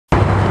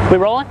We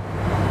rolling?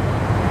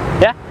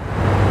 Yeah?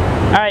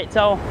 Alright,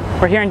 so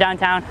we're here in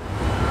downtown.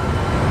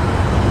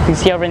 You can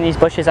see over in these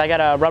bushes I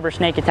got a rubber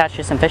snake attached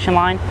to some fishing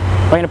line.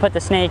 We're gonna put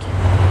the snake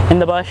in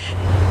the bush.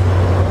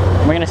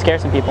 We're gonna scare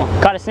some people.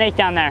 Caught a snake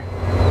down there.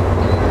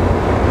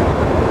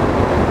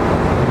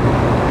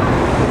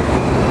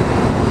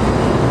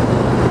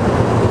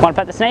 Wanna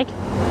pet the snake?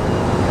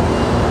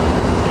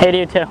 Hey to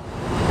you too.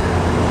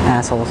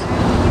 Assholes.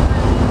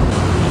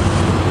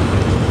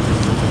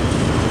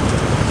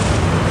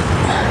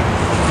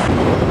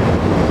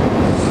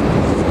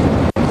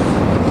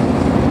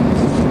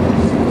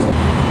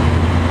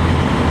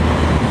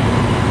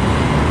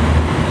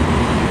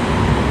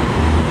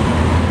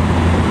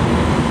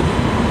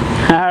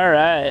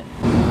 Alright.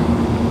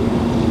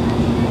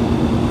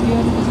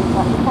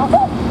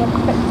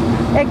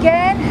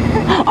 Again?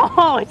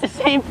 Oh, it's the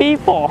same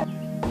people.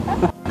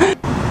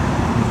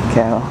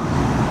 Okay, well,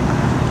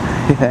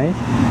 you think?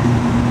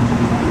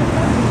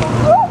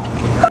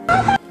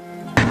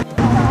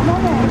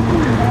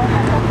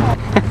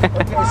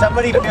 Okay,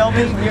 somebody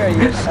filming here.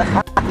 You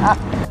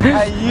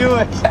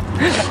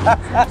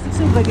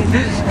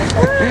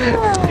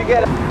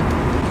get it.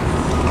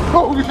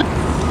 Oh shit!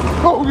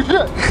 Oh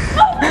shit!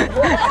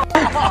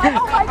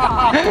 Oh my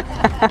god!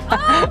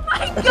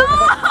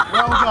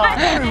 Oh my god!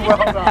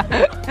 Well done.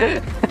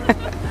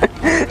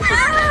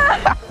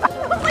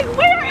 Like,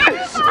 where am I?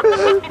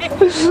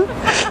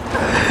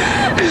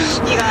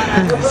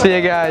 See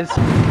you guys.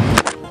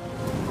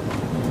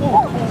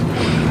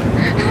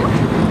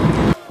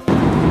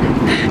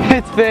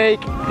 It's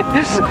fake.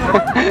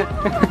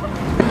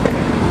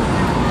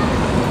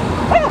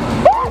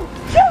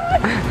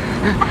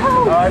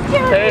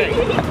 Hey.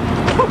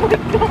 Oh my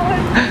god!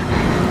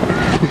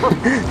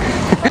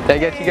 Did I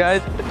get you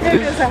guys?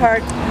 It is a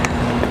heart.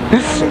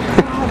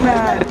 Oh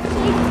man.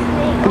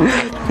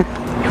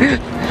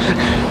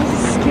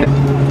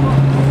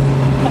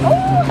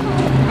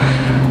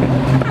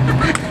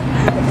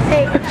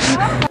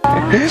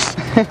 This is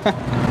scary.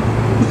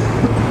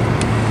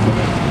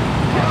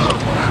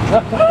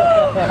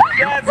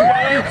 That's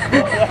right.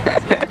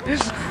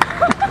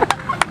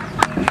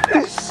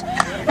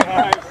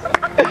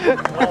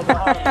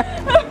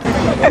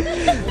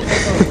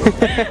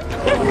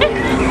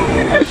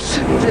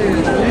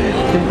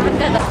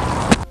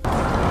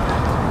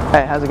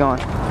 Hey, how's it going?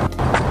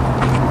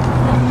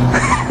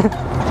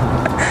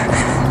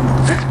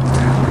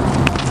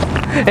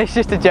 It's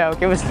just a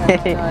joke. It was me.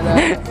 No,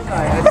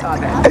 sorry, I saw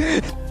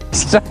that.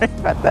 Sorry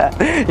about that.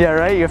 Yeah,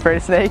 right? You afraid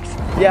of snakes?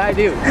 Yeah, I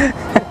do.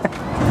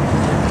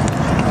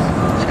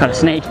 Just caught a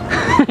snake.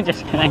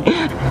 Just kidding.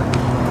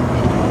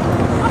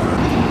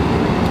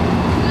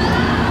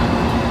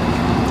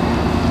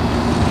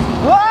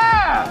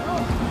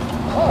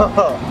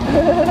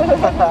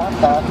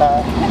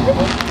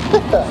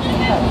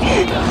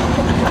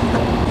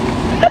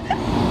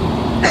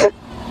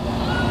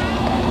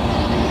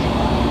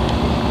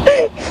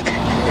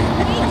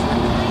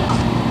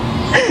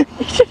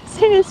 You should have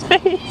seen his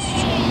face.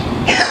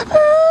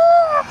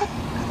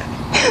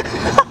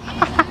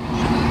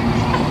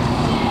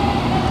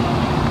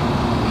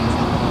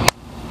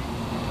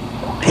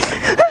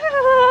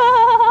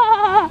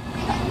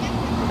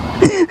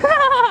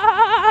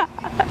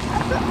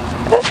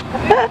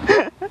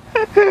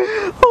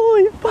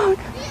 Holy fuck.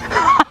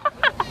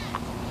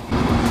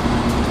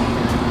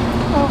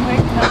 Oh my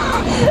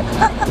god.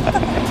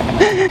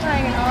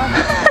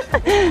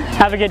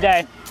 Have a good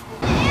day.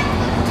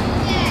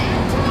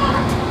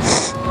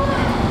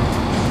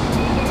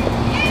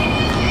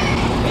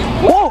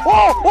 Whoa,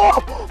 whoa, whoa!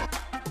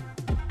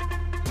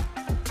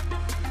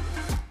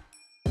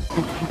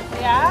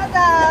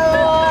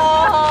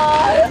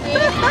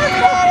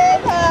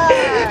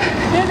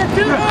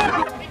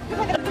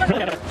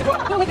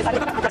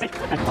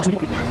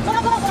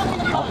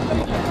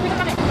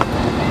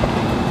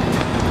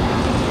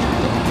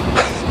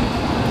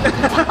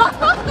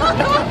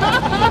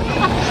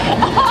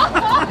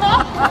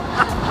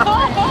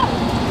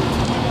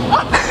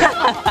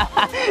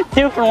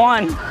 Two for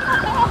one.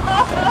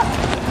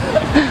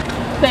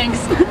 Thanks.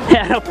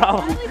 Yeah, no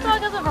problem. Holy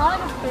dog doesn't run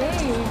like a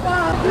face.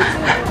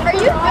 Are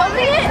you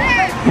filming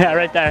it? Yeah,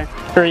 right there.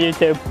 For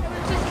YouTube.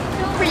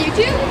 For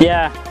YouTube?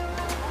 Yeah.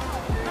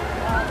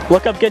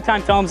 Look up Good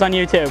Time Films on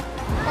YouTube.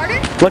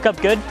 Pardon? Look up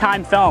Good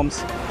Time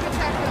Films.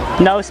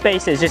 No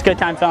spaces, just Good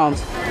Time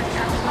Films.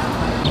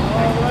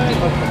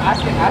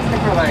 Ask him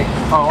for like.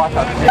 Oh, watch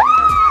out.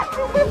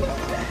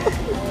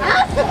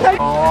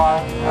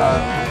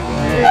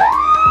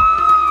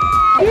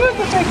 He was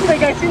the fake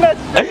snake. I seen that.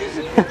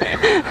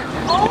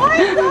 Oh my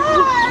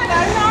god!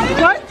 I'm not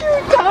even. Why did you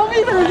tell me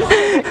this?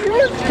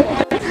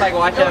 It's like,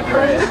 watch out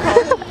for it.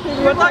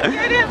 We're lucky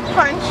I didn't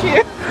punch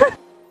you.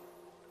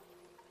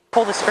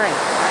 Pull the string.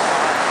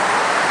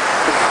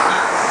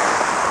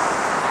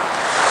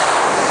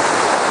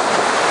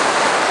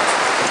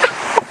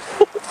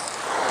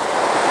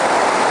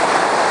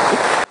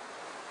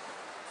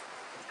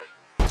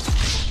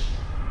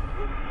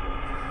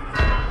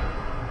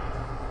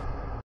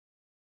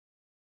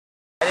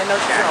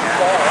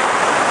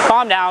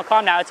 Calm down. down,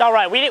 calm down. It's all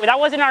right. That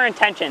wasn't our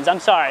intentions. I'm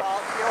sorry.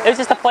 It was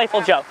just a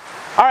playful joke.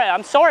 All right,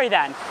 I'm sorry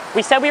then.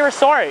 We said we were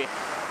sorry.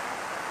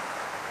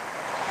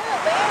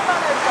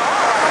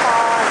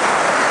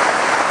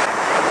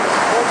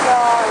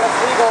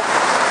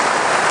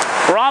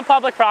 We're on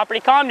public property.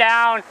 Calm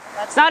down.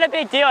 It's not a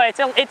big deal.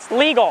 It's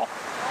legal.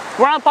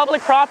 We're on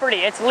public property.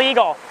 It's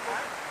legal.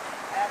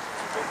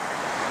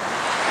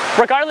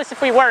 Regardless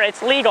if we were,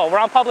 it's legal. We're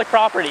on public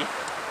property. No,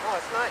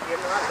 it's not. You're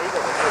not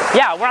legal.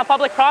 Yeah, we're on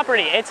public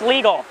property. It's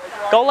legal.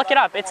 Go look it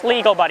up. It's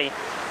legal, buddy.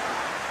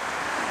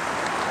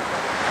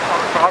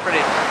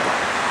 Property.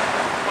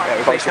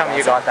 Please tell me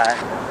you got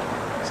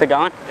that. Is it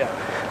gone?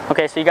 Yeah.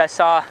 Okay, so you guys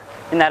saw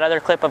in that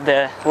other clip of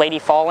the lady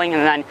falling,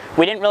 and then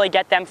we didn't really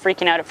get them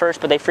freaking out at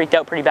first, but they freaked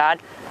out pretty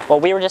bad. Well,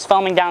 we were just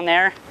filming down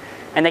there,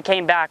 and they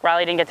came back.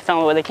 Riley didn't get to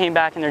film it, but they came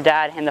back, and their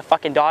dad and the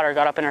fucking daughter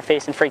got up in her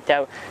face and freaked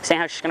out, saying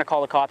how she's gonna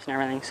call the cops and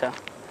everything. So,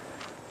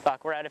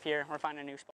 fuck, we're out of here. We're finding a new spot.